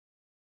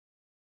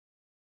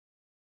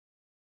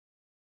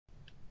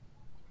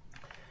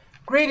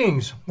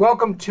Greetings.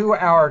 Welcome to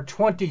our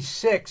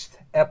 26th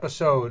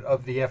episode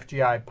of the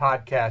FGI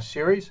podcast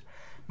series.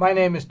 My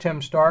name is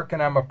Tim Stark,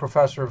 and I'm a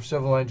professor of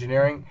civil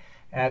engineering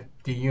at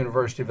the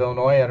University of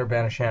Illinois at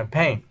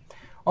Urbana-Champaign.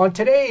 On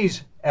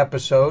today's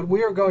episode,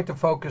 we are going to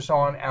focus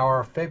on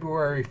our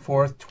February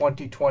 4th,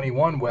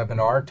 2021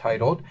 webinar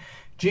titled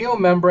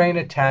Geomembrane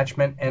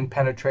Attachment and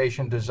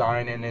Penetration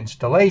Design and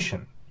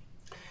Installation.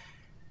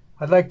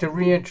 I'd like to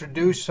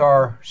reintroduce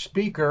our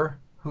speaker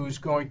who's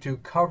going to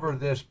cover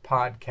this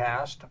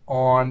podcast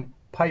on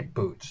pipe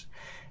boots.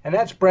 And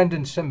that's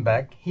Brendan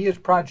Simbeck. He is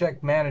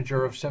project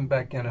manager of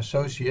Simbeck and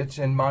Associates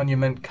in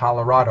Monument,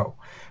 Colorado.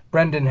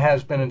 Brendan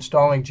has been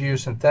installing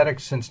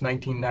geosynthetics since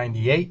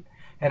 1998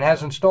 and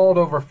has installed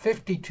over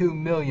 52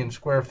 million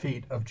square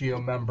feet of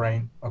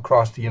geomembrane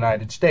across the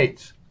United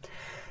States.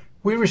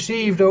 We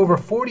received over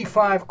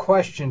 45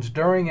 questions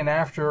during and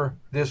after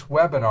this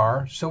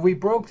webinar, so we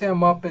broke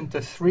them up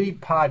into 3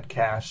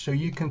 podcasts so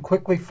you can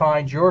quickly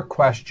find your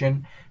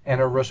question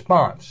and a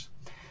response.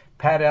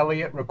 Pat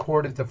Elliott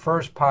recorded the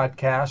first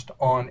podcast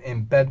on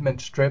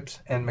embedment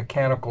strips and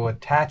mechanical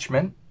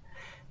attachment,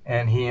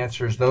 and he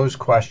answers those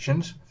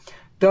questions.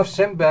 Duff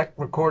Simbeck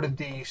recorded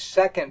the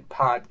second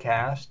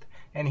podcast,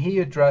 and he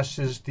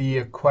addresses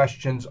the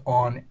questions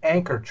on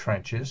anchor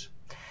trenches.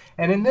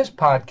 And in this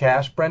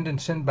podcast, Brendan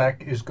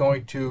Simbeck is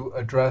going to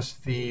address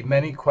the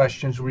many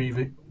questions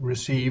we've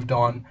received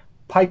on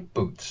pipe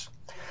boots.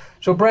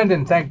 So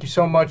Brendan, thank you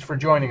so much for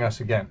joining us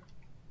again.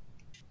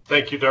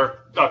 Thank you,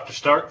 Dr.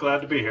 Stark.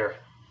 Glad to be here.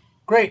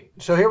 Great.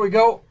 So here we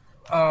go.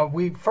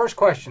 First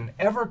question,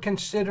 ever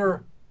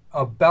consider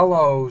a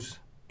bellows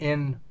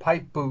in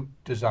pipe boot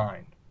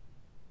design?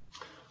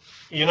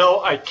 You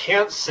know, I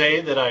can't say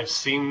that I've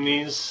seen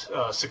these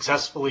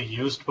successfully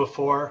used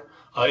before.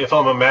 If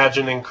I'm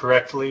imagining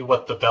correctly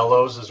what the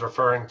bellows is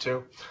referring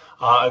to.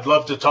 I'd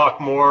love to talk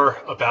more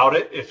about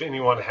it if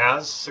anyone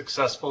has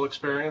successful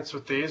experience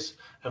with these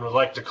and would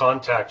like to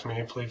contact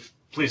me.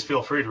 Please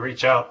feel free to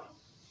reach out.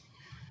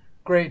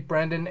 Great,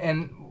 Brendan.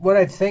 And what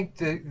I think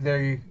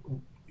the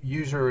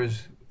user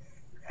is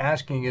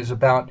asking is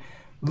about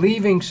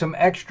leaving some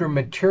extra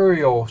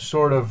material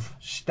sort of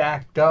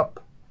stacked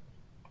up,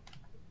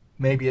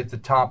 maybe at the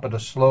top of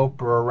the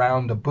slope or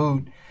around the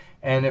boot.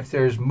 And if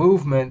there's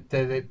movement,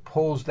 that it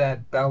pulls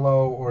that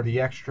bellow or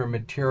the extra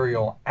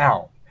material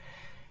out.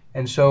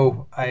 And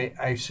so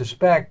I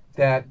suspect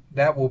that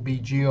will be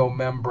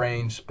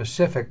geomembrane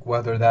specific,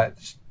 whether that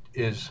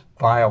is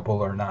viable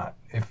or not.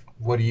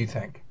 What do you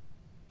think?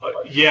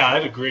 Yeah,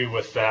 I'd agree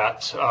with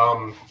that.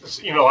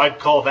 I'd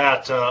call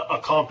that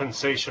a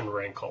compensation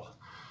wrinkle.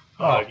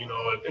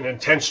 An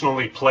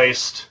intentionally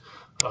placed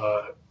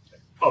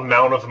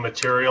amount of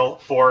material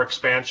for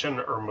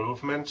expansion or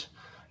movement.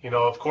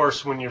 Of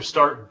course, when you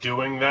start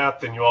doing that,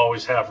 then you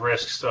always have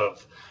risks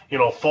of,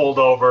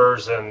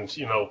 foldovers and,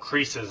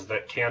 creases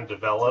that can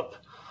develop.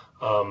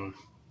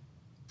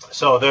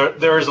 So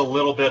there is a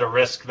little bit of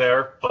risk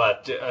there,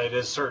 but it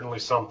is certainly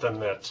something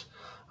that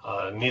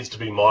needs to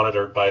be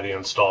monitored by the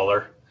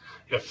installer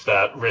if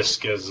that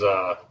risk is,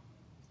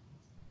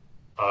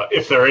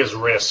 if there is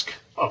risk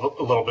of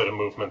a little bit of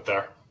movement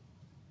there.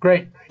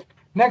 Great.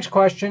 Next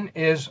question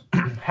is,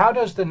 how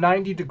does the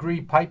 90-degree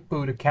pipe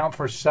boot account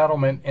for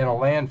settlement in a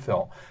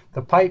landfill?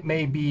 The pipe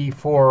may be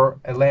for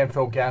a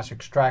landfill gas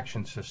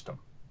extraction system.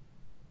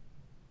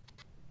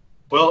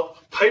 Well,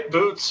 pipe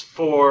boots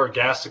for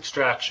gas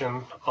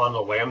extraction on the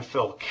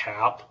landfill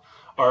cap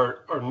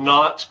are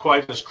not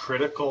quite as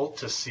critical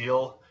to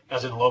seal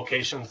as in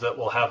locations that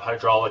will have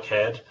hydraulic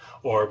head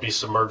or be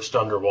submerged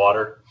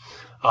underwater.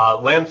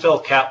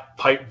 Landfill cap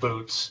pipe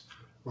boots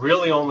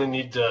really only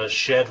need to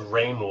shed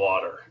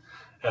rainwater.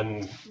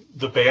 And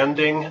the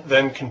banding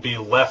then can be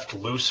left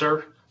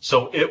looser,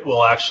 so it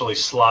will actually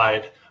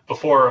slide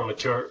before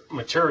a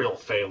material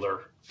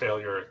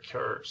failure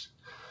occurs.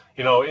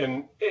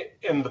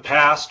 In the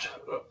past,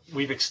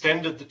 we've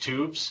extended the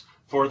tubes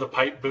for the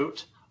pipe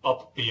boot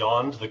up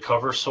beyond the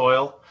cover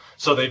soil,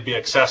 so they'd be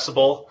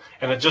accessible,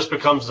 and it just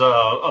becomes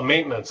a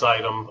maintenance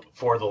item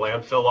for the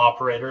landfill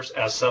operators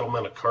as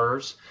settlement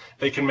occurs.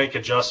 They can make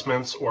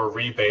adjustments or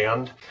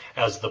reband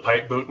as the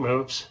pipe boot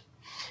moves.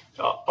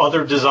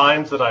 Other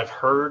designs that I've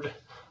heard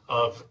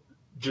of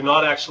do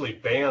not actually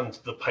band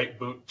the pipe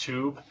boot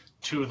tube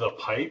to the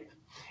pipe.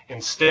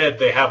 Instead,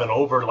 they have an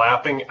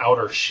overlapping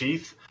outer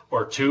sheath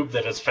or tube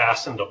that is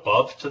fastened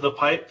above to the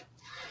pipe.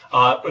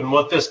 And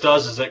what this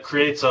does is it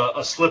creates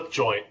a slip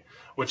joint,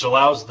 which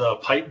allows the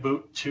pipe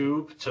boot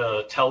tube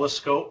to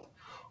telescope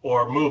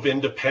or move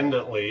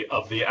independently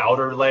of the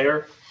outer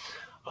layer,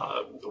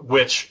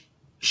 which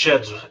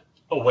sheds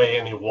away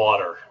any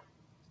water.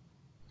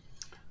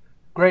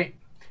 Great.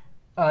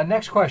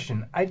 Next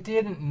question. I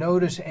didn't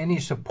notice any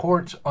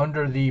supports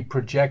under the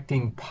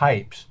projecting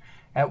pipes.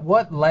 At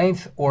what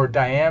length or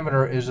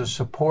diameter is a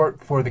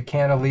support for the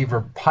cantilever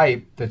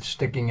pipe that's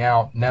sticking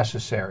out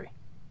necessary?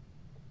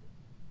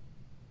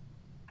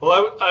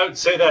 Well, I would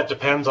say that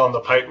depends on the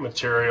pipe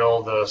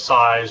material, the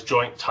size,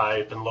 joint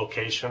type, and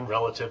location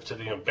relative to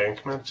the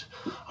embankment.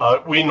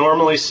 We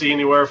normally see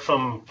anywhere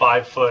from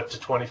 5-foot to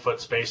 20-foot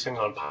spacing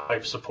on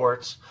pipe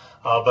supports,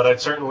 but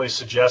I'd certainly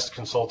suggest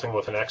consulting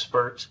with an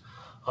expert.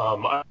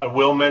 I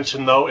will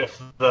mention, though,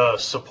 if the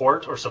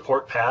support or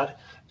support pad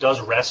does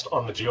rest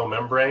on the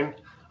geomembrane,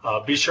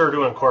 be sure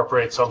to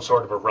incorporate some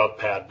sort of a rub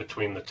pad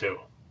between the two.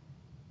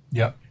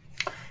 Yep.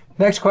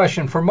 Next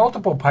question. For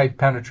multiple pipe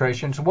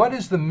penetrations, what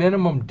is the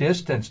minimum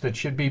distance that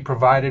should be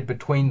provided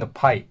between the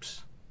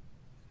pipes?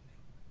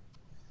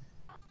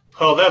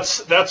 Oh,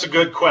 that's a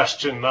good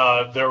question.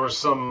 There were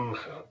some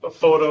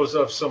photos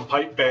of some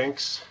pipe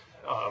banks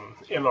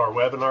in our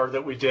webinar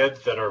that we did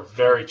that are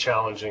very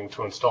challenging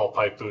to install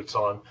pipe boots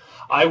on.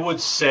 I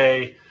would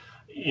say,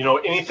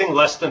 anything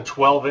less than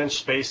 12-inch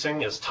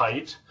spacing is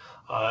tight.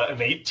 An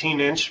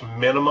 18-inch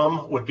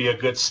minimum would be a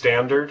good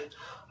standard.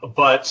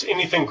 But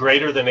anything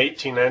greater than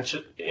 18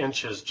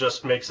 inches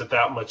just makes it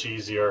that much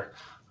easier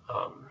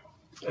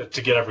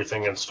to get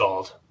everything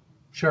installed.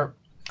 Sure.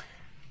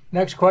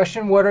 Next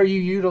question. When are you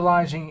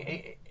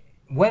utilizing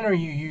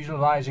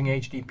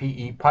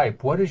HDPE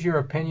pipe? What is your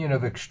opinion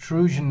of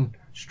extruding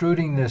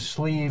the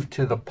sleeve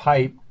to the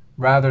pipe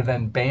rather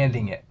than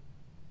banding it?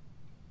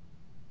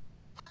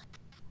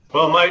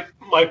 Well,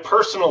 my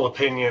personal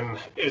opinion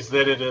is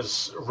that it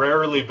is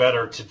rarely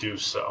better to do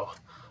so.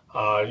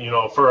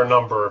 For a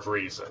number of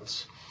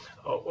reasons.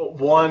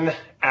 One,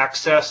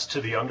 access to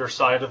the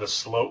underside of the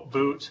slope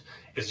boot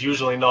is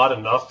usually not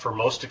enough for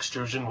most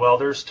extrusion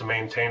welders to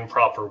maintain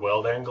proper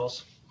weld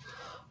angles.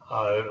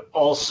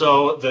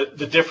 Also,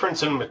 the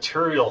difference in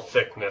material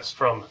thickness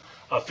from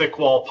a thick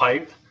wall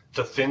pipe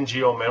to thin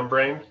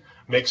geomembrane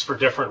makes for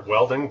different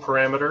welding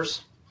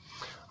parameters.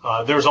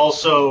 There's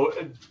also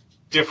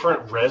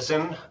different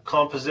resin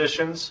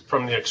compositions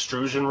from the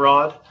extrusion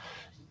rod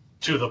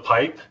to the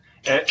pipe.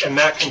 And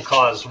that can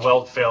cause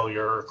weld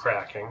failure or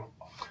cracking.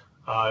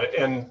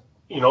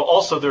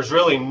 Also there's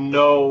really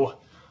no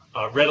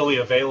readily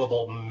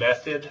available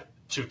method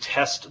to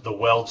test the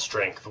weld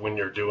strength when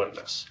you're doing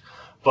this.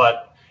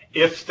 But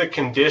if the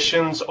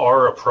conditions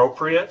are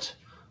appropriate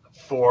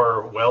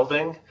for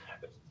welding,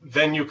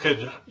 then you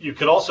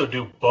could also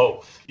do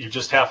both. You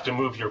just have to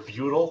move your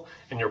butyl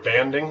and your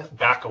banding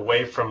back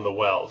away from the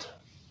weld.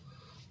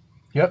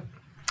 Yep.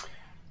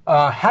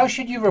 How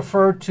should you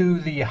refer to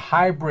the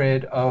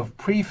hybrid of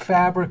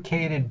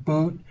prefabricated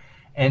boot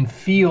and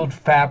field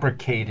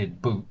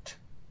fabricated boot?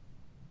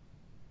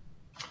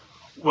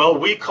 Well,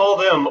 we call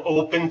them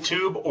open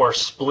tube or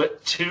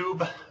split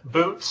tube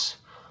boots.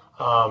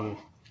 I'm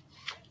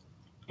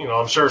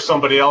sure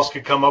somebody else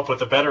could come up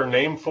with a better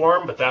name for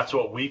them, but that's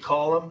what we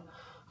call them.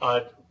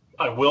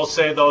 I will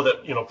say, though,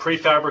 that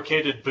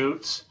prefabricated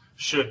boots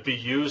should be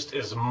used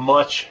as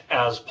much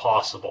as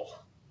possible.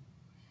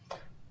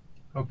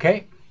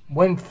 Okay.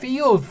 When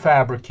field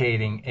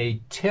fabricating a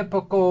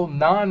typical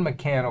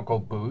non-mechanical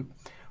boot,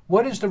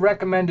 what is the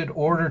recommended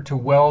order to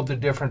weld the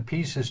different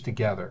pieces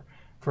together?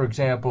 For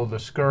example, the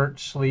skirt,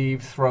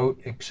 sleeve,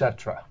 throat,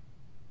 etc.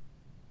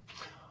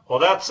 Well,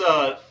 that's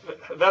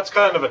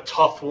kind of a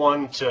tough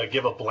one to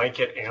give a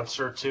blanket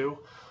answer to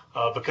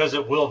because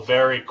it will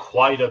vary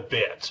quite a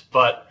bit.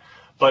 But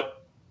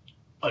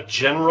a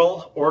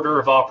general order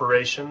of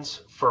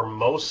operations for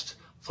most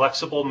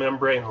flexible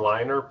membrane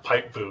liner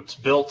pipe boots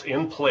built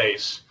in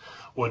place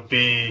would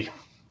be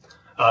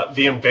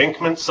the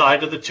embankment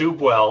side of the tube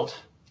weld,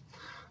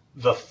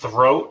 the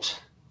throat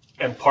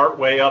and part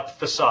way up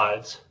the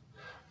sides.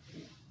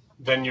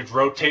 Then you'd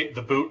rotate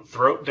the boot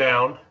throat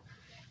down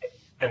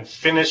and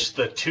finish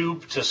the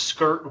tube to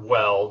skirt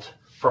weld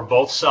from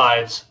both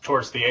sides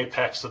towards the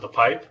apex of the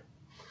pipe.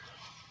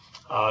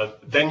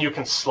 Then you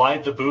can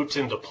slide the boot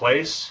into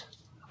place,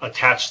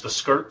 attach the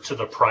skirt to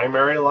the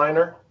primary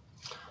liner.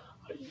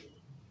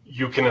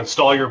 You can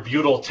install your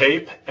butyl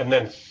tape and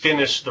then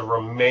finish the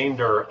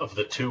remainder of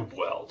the tube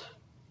weld.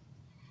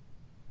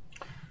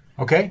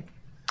 Okay.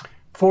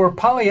 For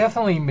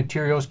polyethylene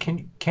materials,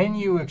 can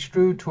you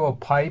extrude to a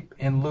pipe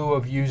in lieu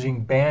of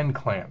using band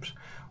clamps?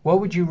 What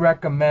would you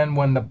recommend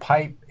when the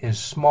pipe is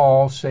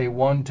small, say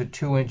 1 to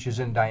 2 inches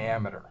in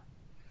diameter?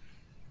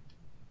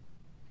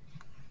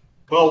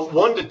 Well,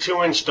 1 to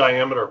 2 inch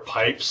diameter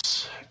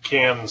pipes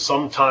can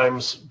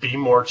sometimes be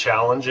more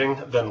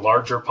challenging than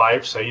larger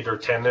pipes, 8 or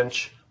 10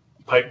 inch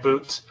pipe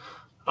boots.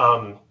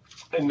 And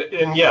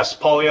yes,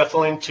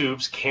 polyethylene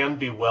tubes can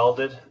be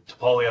welded to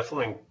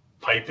polyethylene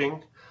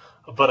piping,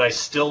 but I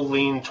still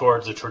lean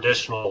towards a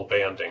traditional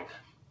banding.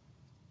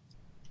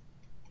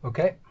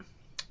 Okay.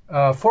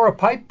 For a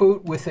pipe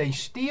boot with a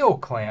steel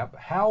clamp,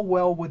 how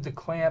well would the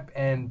clamp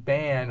and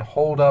band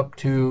hold up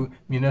to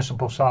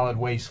municipal solid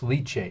waste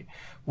leachate?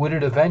 Would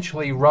it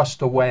eventually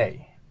rust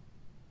away?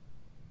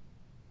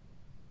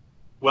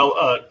 Well,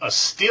 a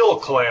steel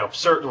clamp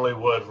certainly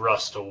would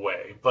rust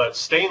away, but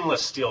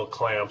stainless steel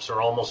clamps are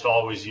almost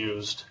always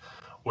used,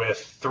 with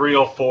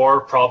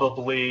 304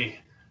 probably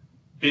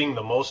being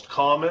the most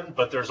common,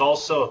 but there's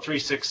also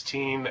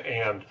 316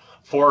 and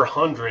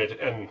 400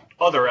 and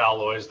other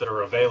alloys that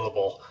are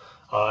available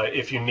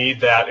if you need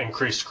that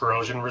increased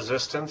corrosion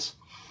resistance.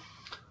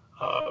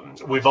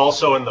 We've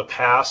also in the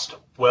past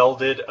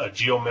welded a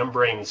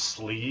geomembrane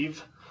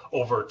sleeve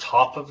over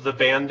top of the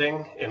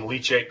banding in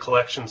leachate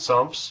collection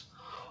sumps,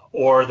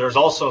 or there's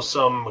also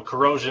some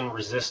corrosion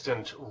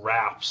resistant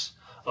wraps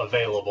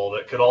available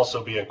that could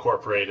also be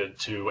incorporated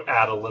to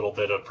add a little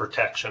bit of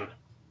protection.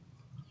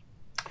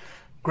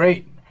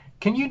 Great.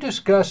 Can you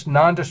discuss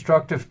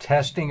non-destructive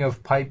testing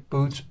of pipe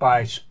boots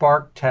by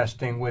spark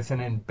testing with an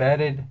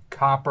embedded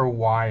copper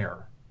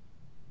wire?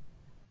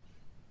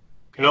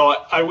 You know,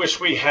 I wish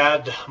we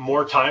had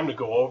more time to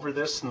go over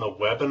this in the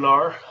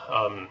webinar,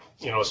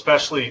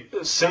 especially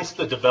since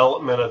the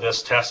development of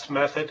this test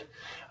method.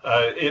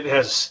 It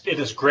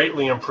has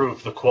greatly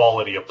improved the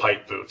quality of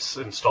pipe boots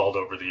installed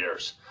over the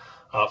years.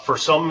 For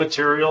some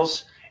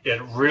materials,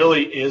 it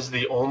really is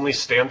the only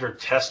standard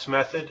test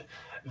method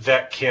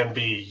that can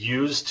be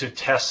used to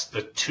test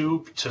the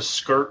tube to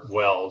skirt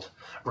weld,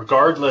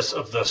 regardless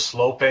of the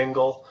slope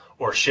angle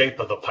or shape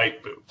of the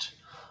pipe boot.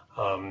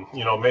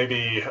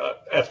 Maybe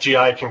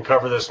FGI can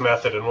cover this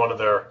method in one of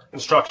their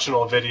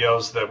instructional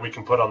videos that we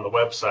can put on the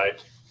website.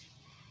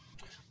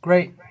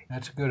 Great,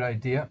 that's a good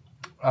idea.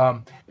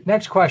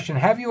 Next question,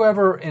 have you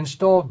ever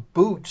installed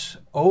boots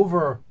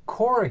over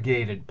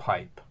corrugated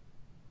pipe?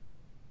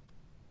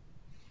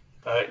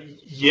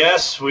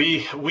 Yes,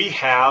 we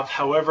have.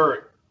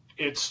 However,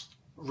 it's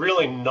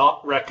really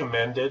not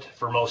recommended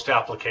for most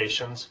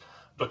applications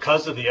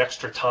because of the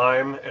extra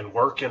time and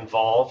work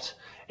involved,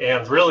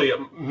 and really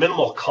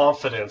minimal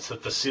confidence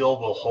that the seal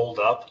will hold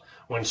up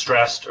when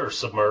stressed or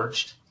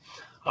submerged.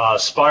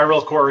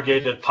 Spiral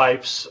corrugated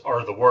pipes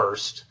are the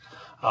worst,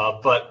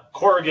 but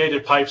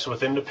corrugated pipes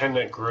with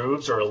independent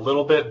grooves are a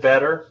little bit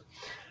better.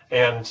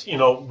 And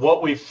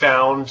what we've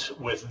found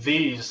with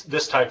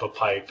this type of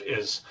pipe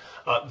is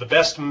the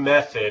best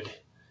method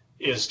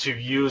is to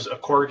use a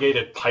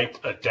corrugated pipe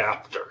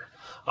adapter.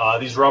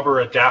 These rubber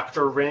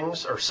adapter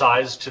rings are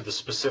sized to the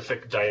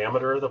specific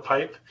diameter of the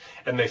pipe,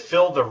 and they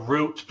fill the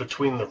root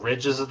between the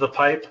ridges of the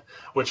pipe,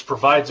 which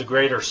provides a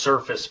greater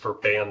surface for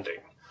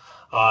banding.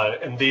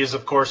 And these,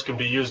 of course, can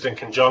be used in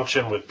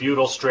conjunction with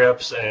butyl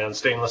strips and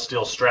stainless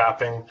steel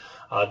strapping,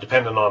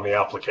 depending on the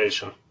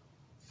application.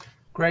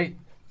 Great.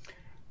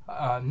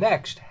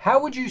 Next,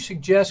 how would you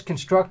suggest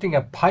constructing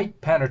a pipe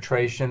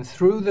penetration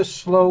through the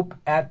slope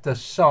at the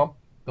sump,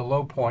 the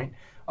low point,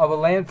 of a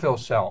landfill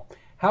cell?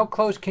 How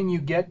close can you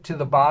get to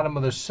the bottom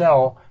of the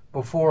cell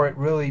before it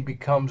really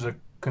becomes a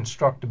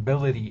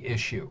constructability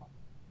issue?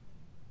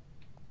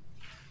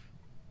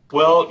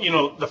 Well,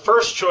 the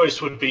first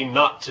choice would be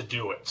not to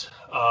do it.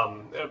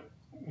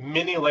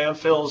 Many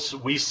landfills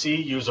we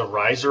see use a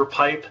riser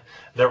pipe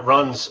that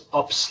runs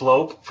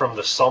upslope from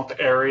the sump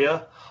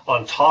area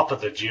on top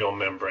of the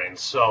geomembrane,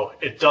 so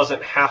it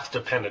doesn't have to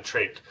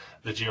penetrate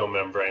the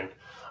geomembrane.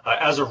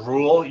 As a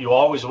rule, you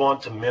always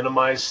want to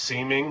minimize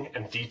seaming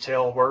and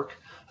detail work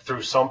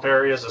through sump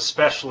areas,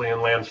 especially in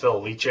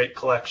landfill leachate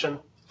collection.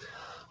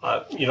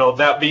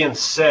 That being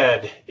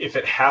said, if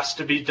it has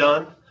to be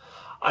done,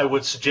 I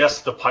would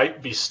suggest the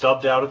pipe be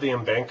stubbed out of the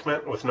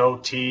embankment with no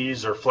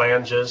T's or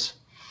flanges.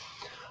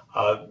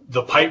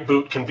 The pipe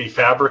boot can be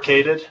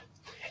fabricated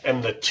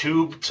and the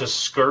tube to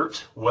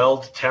skirt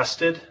weld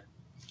tested,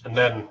 and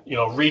then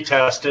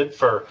retested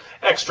for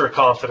extra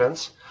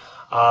confidence,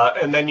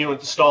 and then you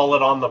install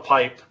it on the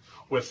pipe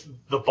with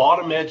the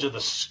bottom edge of the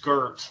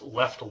skirt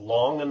left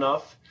long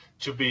enough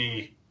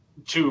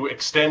to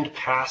extend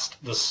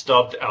past the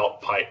stubbed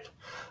out pipe.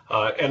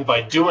 And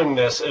by doing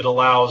this, it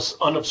allows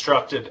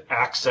unobstructed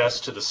access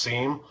to the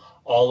seam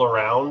all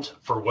around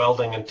for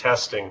welding and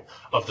testing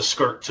of the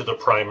skirt to the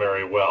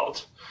primary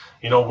weld.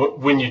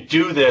 When you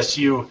do this,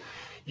 you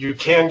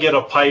can get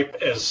a pipe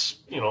as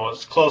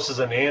close as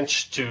an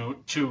inch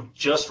to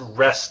just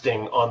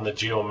resting on the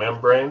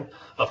geomembrane,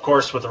 of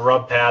course with a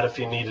rub pad if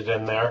you need it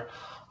in there,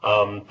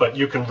 but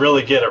you can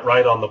really get it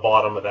right on the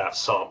bottom of that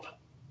sump.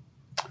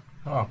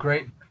 Oh,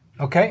 great.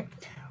 Okay.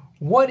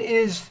 What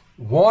is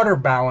water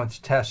balance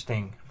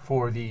testing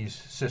for these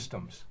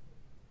systems?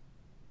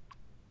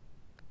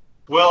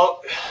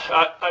 Well,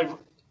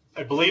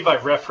 I believe I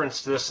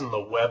referenced this in the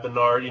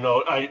webinar.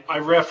 I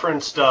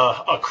referenced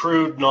a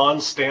crude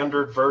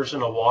non-standard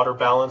version of water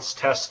balance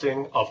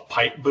testing of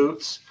pipe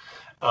boots,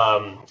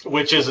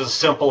 which is as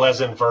simple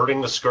as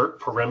inverting the skirt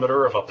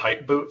perimeter of a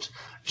pipe boot,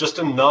 just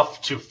enough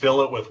to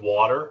fill it with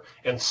water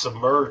and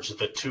submerge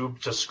the tube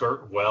to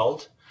skirt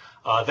weld.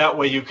 That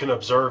way you can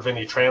observe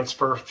any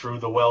transfer through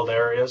the weld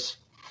areas.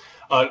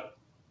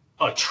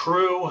 A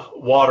true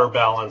water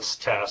balance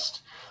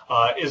test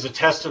is a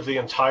test of the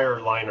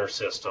entire liner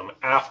system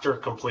after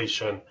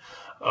completion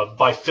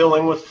by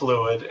filling with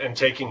fluid and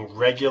taking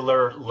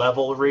regular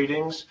level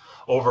readings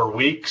over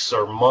weeks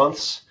or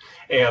months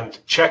and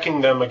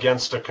checking them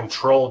against a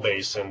control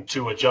basin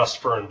to adjust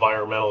for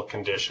environmental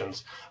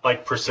conditions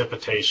like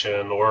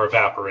precipitation or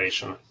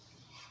evaporation.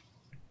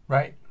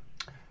 Right.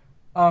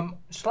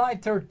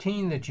 Slide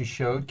 13 that you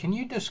showed, can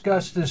you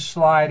discuss this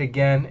slide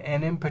again,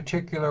 and in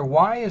particular,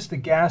 why is the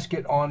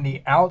gasket on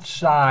the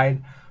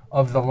outside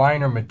of the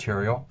liner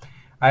material?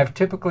 I've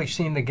typically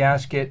seen the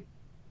gasket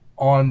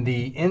on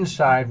the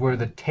inside where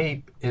the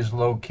tape is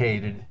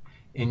located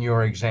in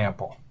your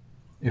example,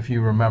 if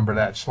you remember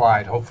that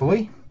slide,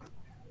 hopefully.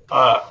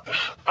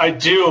 I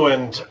do,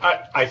 and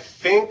I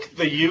think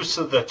the use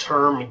of the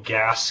term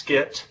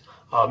gasket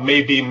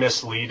may be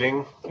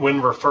misleading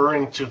when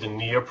referring to the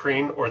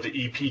neoprene or the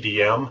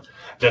EPDM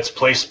that's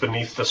placed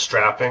beneath the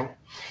strapping.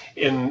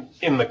 In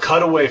the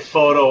cutaway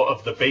photo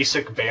of the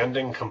basic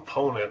banding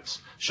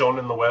components shown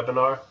in the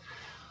webinar,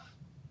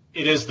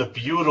 it is the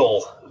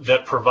butyl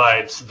that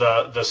provides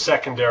the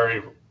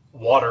secondary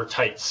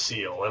watertight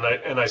seal.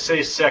 And I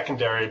say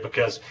secondary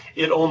because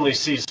it only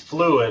sees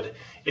fluid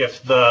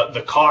if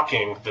the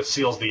caulking that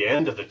seals the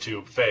end of the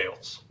tube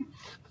fails.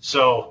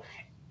 So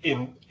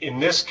in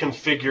this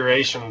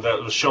configuration that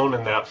was shown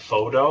in that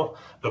photo,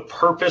 the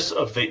purpose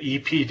of the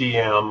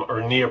EPDM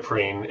or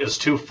neoprene is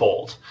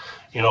twofold.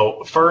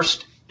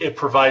 First, it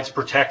provides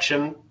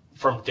protection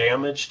from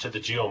damage to the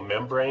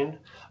geomembrane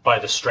by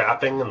the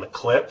strapping and the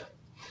clip.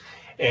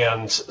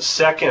 And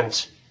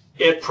second,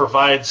 it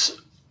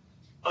provides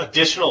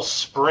additional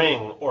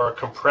spring or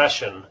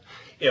compression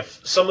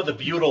if some of the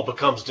butyl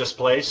becomes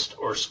displaced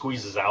or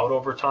squeezes out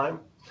over time.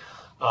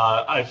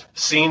 I've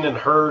seen and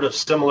heard of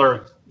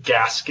similar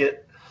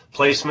gasket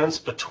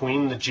placements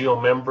between the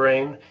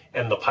geomembrane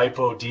and the pipe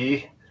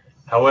OD.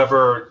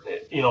 However,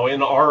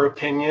 in our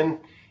opinion,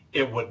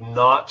 it would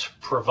not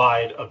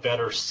provide a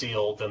better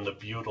seal than the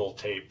butyl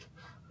tape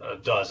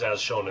does,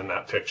 as shown in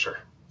that picture.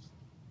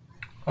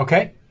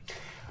 Okay.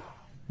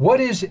 What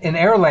is an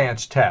air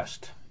lance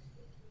test?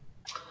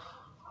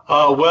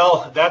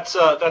 Well, that's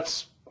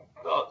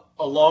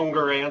a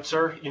longer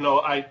answer.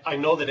 I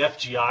know that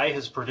FGI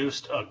has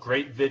produced a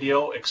great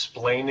video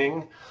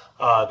explaining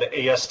the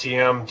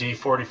ASTM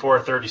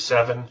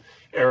D4437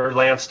 air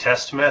lance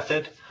test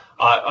method.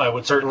 I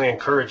would certainly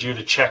encourage you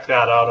to check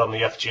that out on the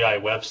FGI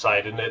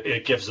website, and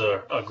it gives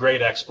a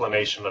great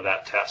explanation of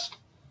that test.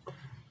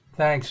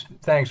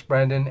 Thanks,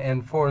 Brendan.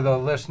 And for the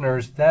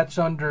listeners, that's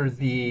under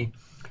the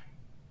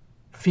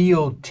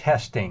field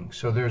testing.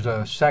 So there's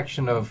a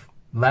section of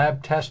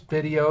lab test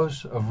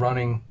videos of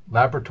running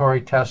laboratory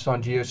tests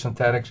on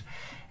geosynthetics.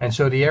 And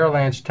so the air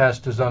lance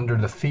test is under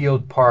the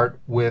field part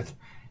with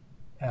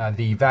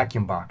the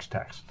vacuum box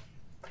test.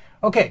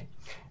 Okay,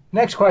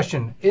 next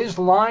question. Is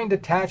lined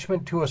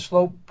attachment to a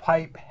slope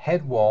pipe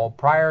head wall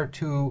prior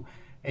to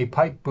a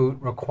pipe boot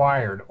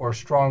required or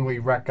strongly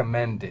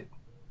recommended?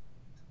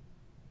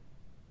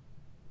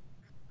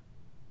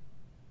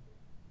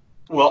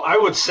 Well, I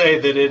would say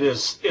that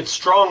it's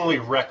strongly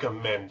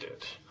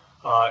recommended.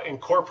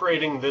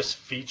 Incorporating this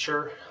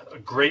feature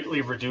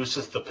greatly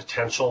reduces the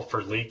potential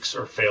for leaks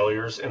or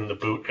failures in the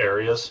boot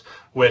areas,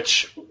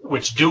 which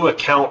do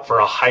account for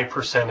a high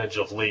percentage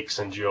of leaks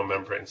in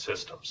geomembrane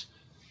systems.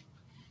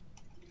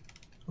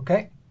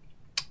 Okay.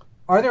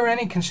 Are there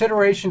any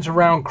considerations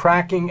around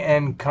cracking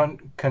and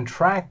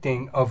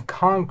contracting of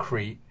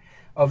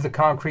the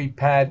concrete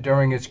pad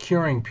during its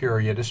curing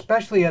period,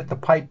 especially at the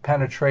pipe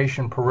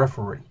penetration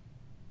periphery?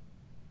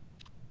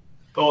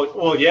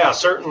 Well, yeah,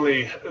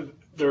 certainly.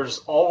 There's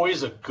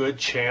always a good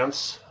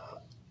chance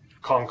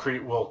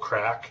concrete will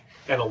crack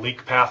and a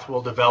leak path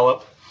will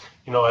develop.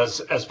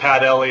 As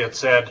Pat Elliott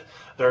said,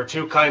 there are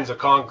two kinds of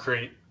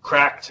concrete: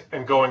 cracked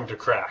and going to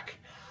crack.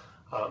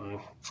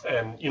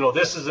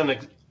 This is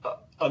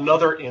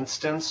another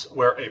instance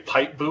where a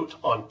pipe boot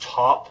on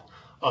top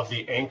of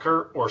the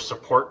anchor or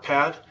support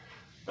pad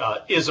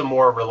is a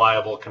more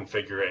reliable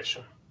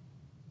configuration.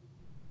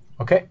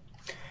 Okay.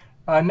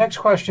 Next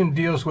question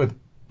deals with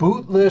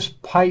bootless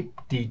pipe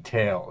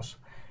details.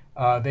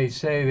 They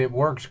say it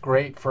works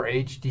great for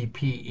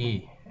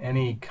HDPE.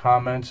 Any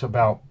comments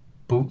about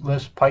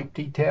bootless pipe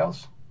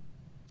details?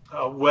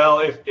 Well,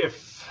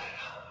 if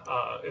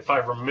I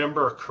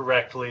remember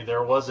correctly,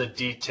 there was a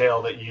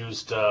detail that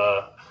used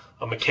a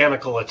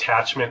mechanical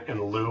attachment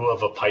in lieu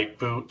of a pipe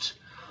boot.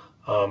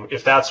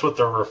 If that's what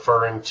they're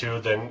referring to,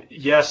 then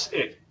yes,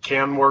 it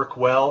can work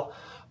well,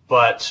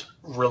 but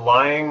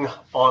relying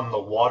on the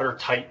water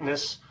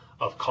tightness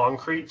of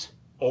concrete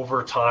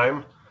over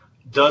time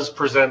does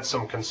present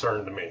some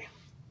concern to me.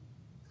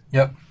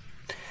 Yep.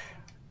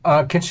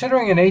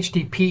 Considering an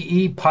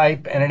HDPE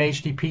pipe and an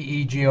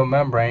HDPE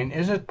geomembrane,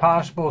 is it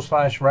possible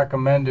 /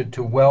 recommended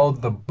to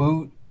weld the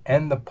boot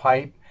and the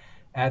pipe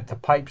at the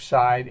pipe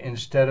side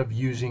instead of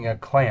using a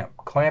clamp?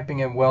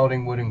 Clamping and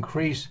welding would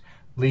increase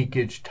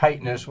leakage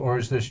tightness, or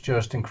is this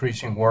just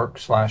increasing work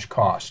 /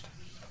 cost?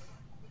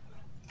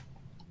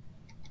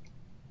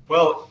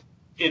 Well,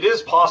 it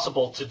is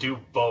possible to do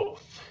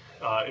both.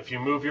 If you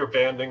move your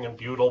banding and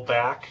butyl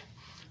back,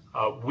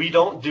 we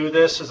don't do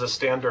this as a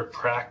standard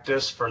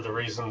practice for the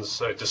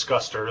reasons I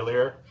discussed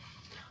earlier.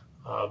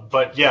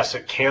 But yes,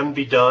 it can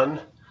be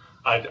done.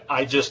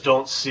 I just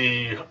don't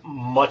see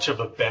much of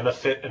a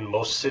benefit in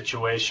most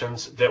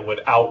situations that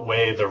would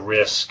outweigh the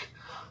risk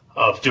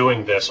of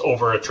doing this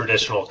over a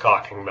traditional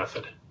caulking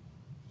method.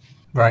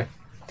 Right.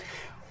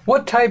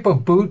 What type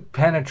of boot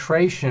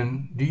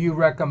penetration do you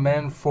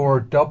recommend for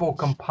double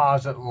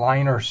composite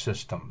liner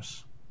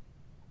systems?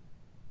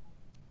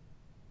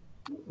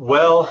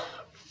 Well,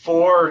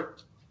 for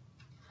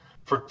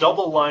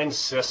double line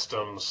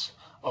systems,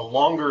 a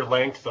longer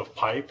length of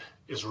pipe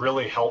is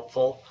really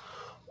helpful.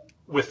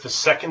 With the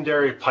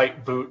secondary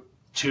pipe boot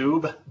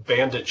tube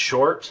banded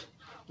short,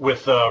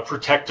 with a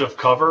protective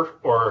cover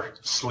or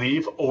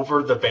sleeve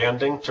over the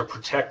banding to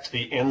protect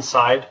the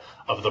inside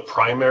of the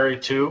primary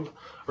tube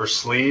or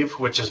sleeve,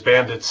 which is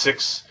banded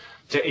 6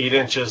 to 8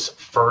 inches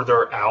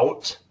further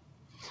out.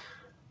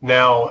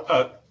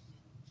 Now,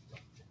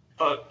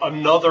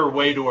 another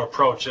way to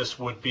approach this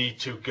would be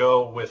to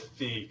go with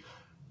the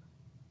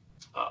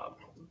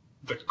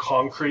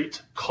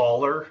concrete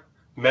collar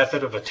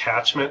method of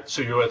attachment.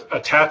 So you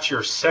attach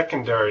your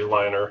secondary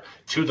liner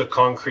to the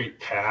concrete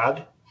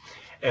pad,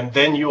 and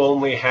then you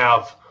only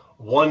have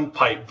one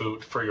pipe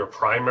boot for your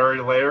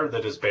primary layer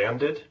that is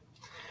banded.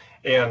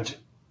 And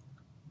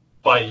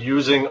by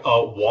using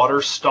a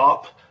water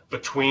stop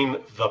between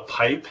the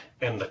pipe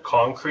and the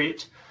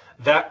concrete,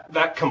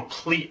 that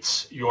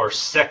completes your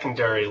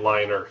secondary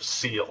liner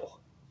seal.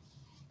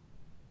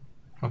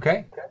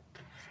 Okay.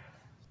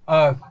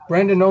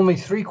 Brendan, only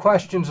 3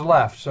 questions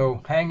left,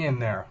 so hang in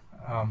there.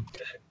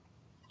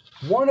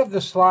 One of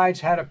the slides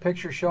had a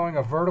picture showing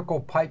a vertical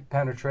pipe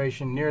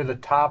penetration near the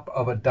top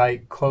of a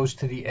dike close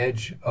to the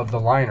edge of the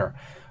liner.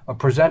 A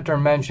presenter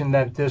mentioned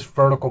that this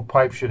vertical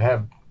pipe should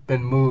have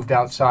been moved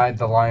outside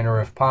the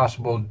liner if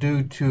possible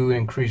due to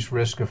increased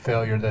risk of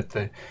failure that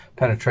the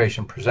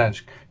penetration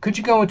presents. Could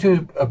you go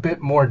into a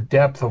bit more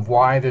depth of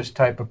why this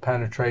type of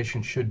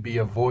penetration should be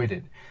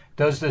avoided?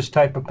 Does this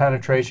type of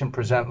penetration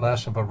present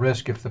less of a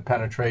risk if the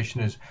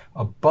penetration is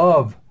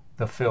above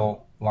the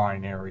fill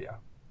line area?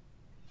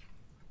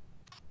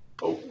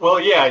 Well,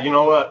 yeah, you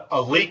know what?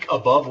 A leak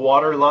above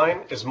water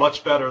line is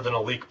much better than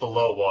a leak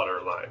below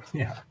water line.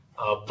 Yeah.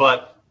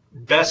 But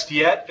best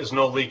yet is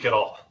no leak at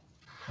all.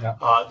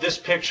 Yeah. This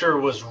picture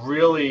was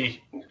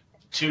really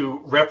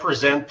to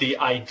represent the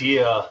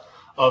idea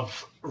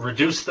of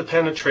reduce the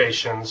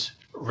penetrations,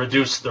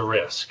 reduce the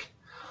risk.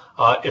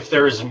 If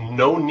there is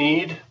no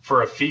need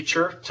for a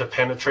feature to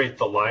penetrate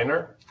the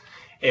liner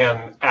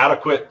and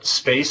adequate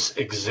space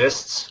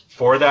exists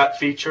for that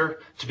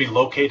feature to be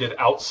located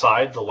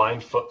outside the line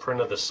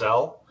footprint of the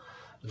cell,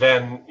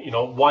 then, you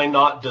know, why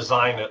not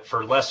design it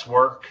for less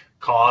work,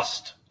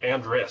 cost,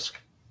 and risk?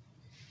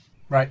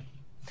 Right.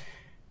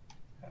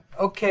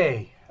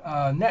 Okay.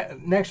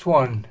 Next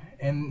one,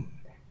 and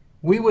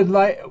we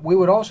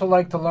would also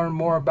like to learn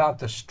more about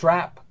the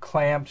strap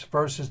clamps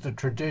versus the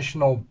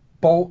traditional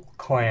bolt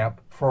clamp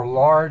for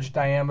large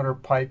diameter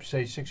pipe,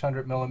 say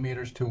 600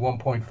 millimeters to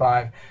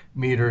 1.5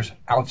 meters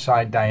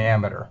outside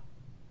diameter.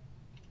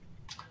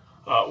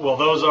 Well,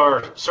 those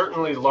are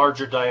certainly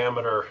larger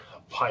diameter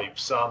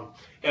pipes.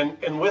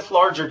 And with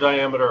larger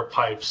diameter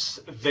pipes,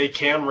 they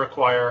can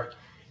require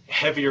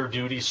heavier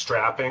duty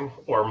strapping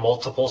or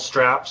multiple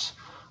straps,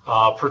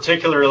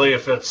 particularly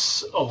if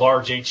it's a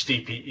large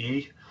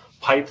HDPE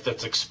pipe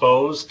that's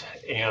exposed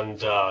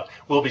and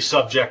will be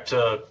subject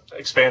to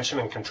expansion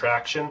and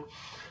contraction.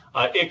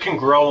 It can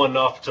grow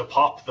enough to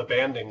pop the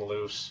banding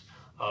loose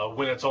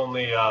when it's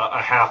only a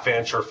 1/2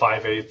 inch or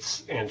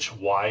 5/8 inch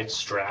wide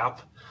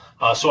strap.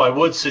 So I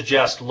would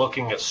suggest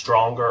looking at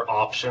stronger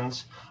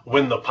options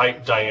when the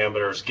pipe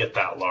diameters get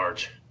that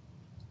large.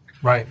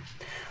 Right.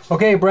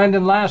 Okay,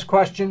 Brendan, last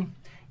question.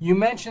 You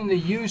mentioned the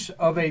use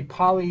of a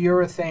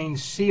polyurethane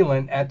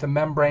sealant at the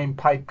membrane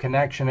pipe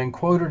connection and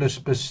quoted a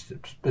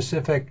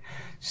specific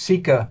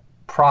Sika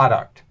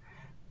product.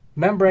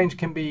 Membranes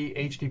can be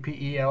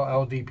HDPE,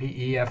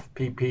 LDPE,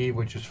 FPP,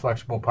 which is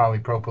flexible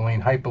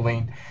polypropylene,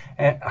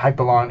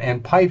 Hypalon,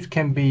 and pipes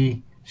can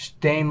be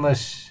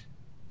stainless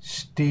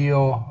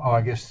steel,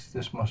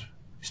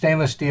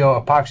 stainless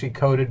steel, epoxy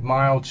coated,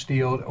 mild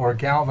steel, or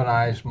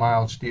galvanized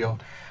mild steel.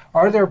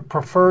 Are there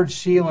preferred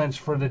sealants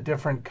for the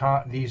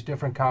these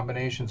different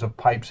combinations of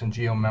pipes and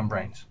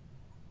geomembranes?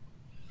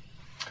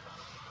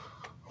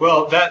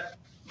 Well, that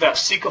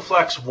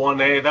Sikaflex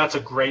 1A, that's a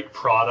great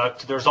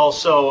product. There's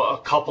also a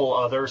couple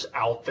others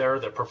out there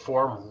that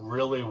perform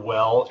really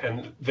well,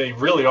 and they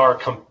really are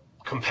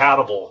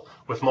compatible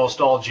with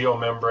most all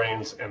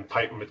geomembranes and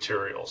pipe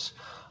materials.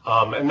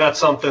 And that's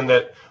something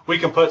that we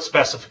can put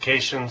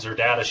specifications or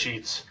data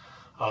sheets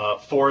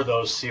for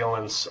those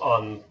sealants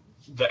on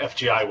the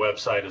FGI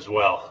website as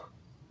well.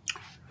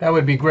 That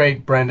would be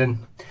great,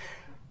 Brendan.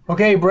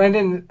 Okay,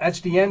 Brendan,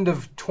 that's the end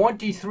of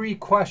 23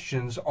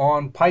 questions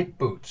on pipe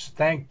boots.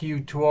 Thank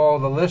you to all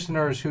the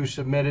listeners who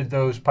submitted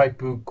those pipe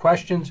boot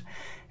questions.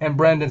 And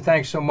Brendan,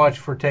 thanks so much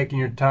for taking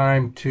your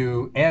time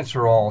to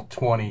answer all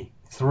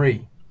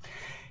 23.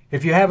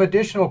 If you have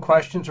additional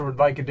questions or would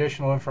like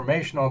additional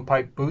information on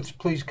pipe boots,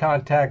 please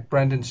contact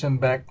Brendan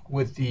Simbeck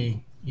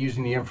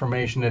using the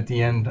information at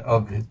the end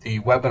of the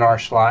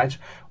webinar slides,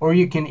 or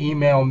you can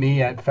email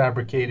me at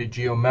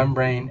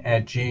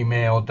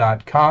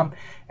fabricatedgeomembrane@gmail.com,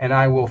 and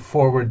I will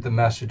forward the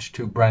message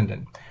to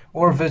Brendan,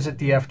 or visit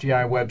the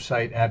FGI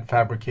website at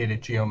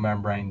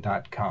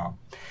fabricatedgeomembrane.com.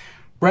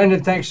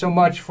 Brendan, thanks so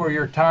much for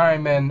your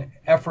time and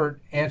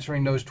effort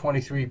answering those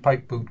 23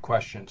 pipe boot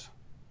questions.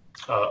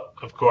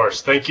 Of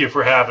course. Thank you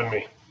for having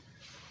me.